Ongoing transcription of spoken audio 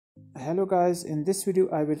Hello guys, in this video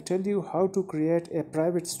I will tell you how to create a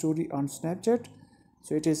private story on Snapchat.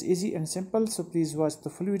 So it is easy and simple, so please watch the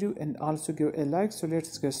full video and also give a like. So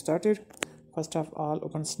let's get started. First of all,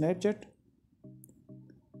 open Snapchat.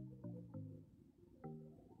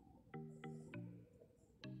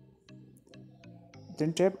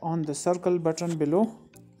 Then tap on the circle button below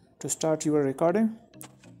to start your recording.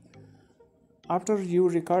 After you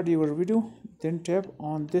record your video, then tap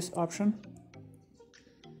on this option.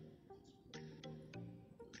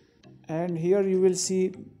 And here you will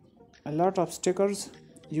see a lot of stickers.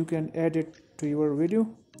 You can add it to your video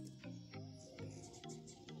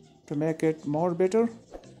to make it more better,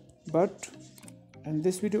 but in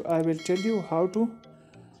this video I will tell you how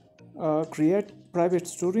to create private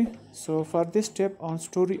story. So for this, tap on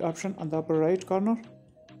story option on the upper right corner,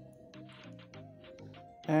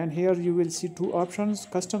 and here you will see two options,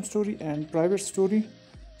 custom story and private story.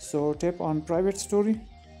 So tap on private story.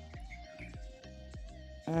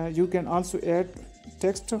 You can also add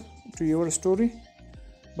text to your story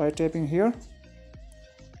by tapping here,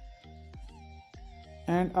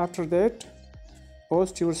 and after that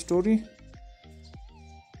post your story.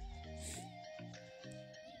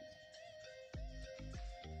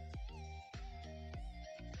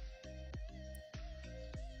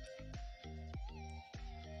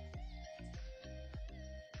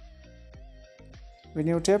 When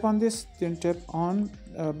you tap on this, then tap on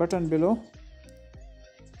button below.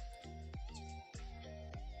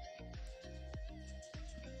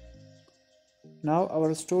 Now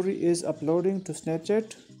our story is uploading to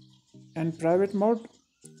Snapchat in private mode.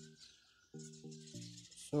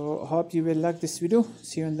 So hope you will like this video.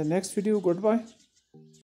 See you in the next video. Goodbye.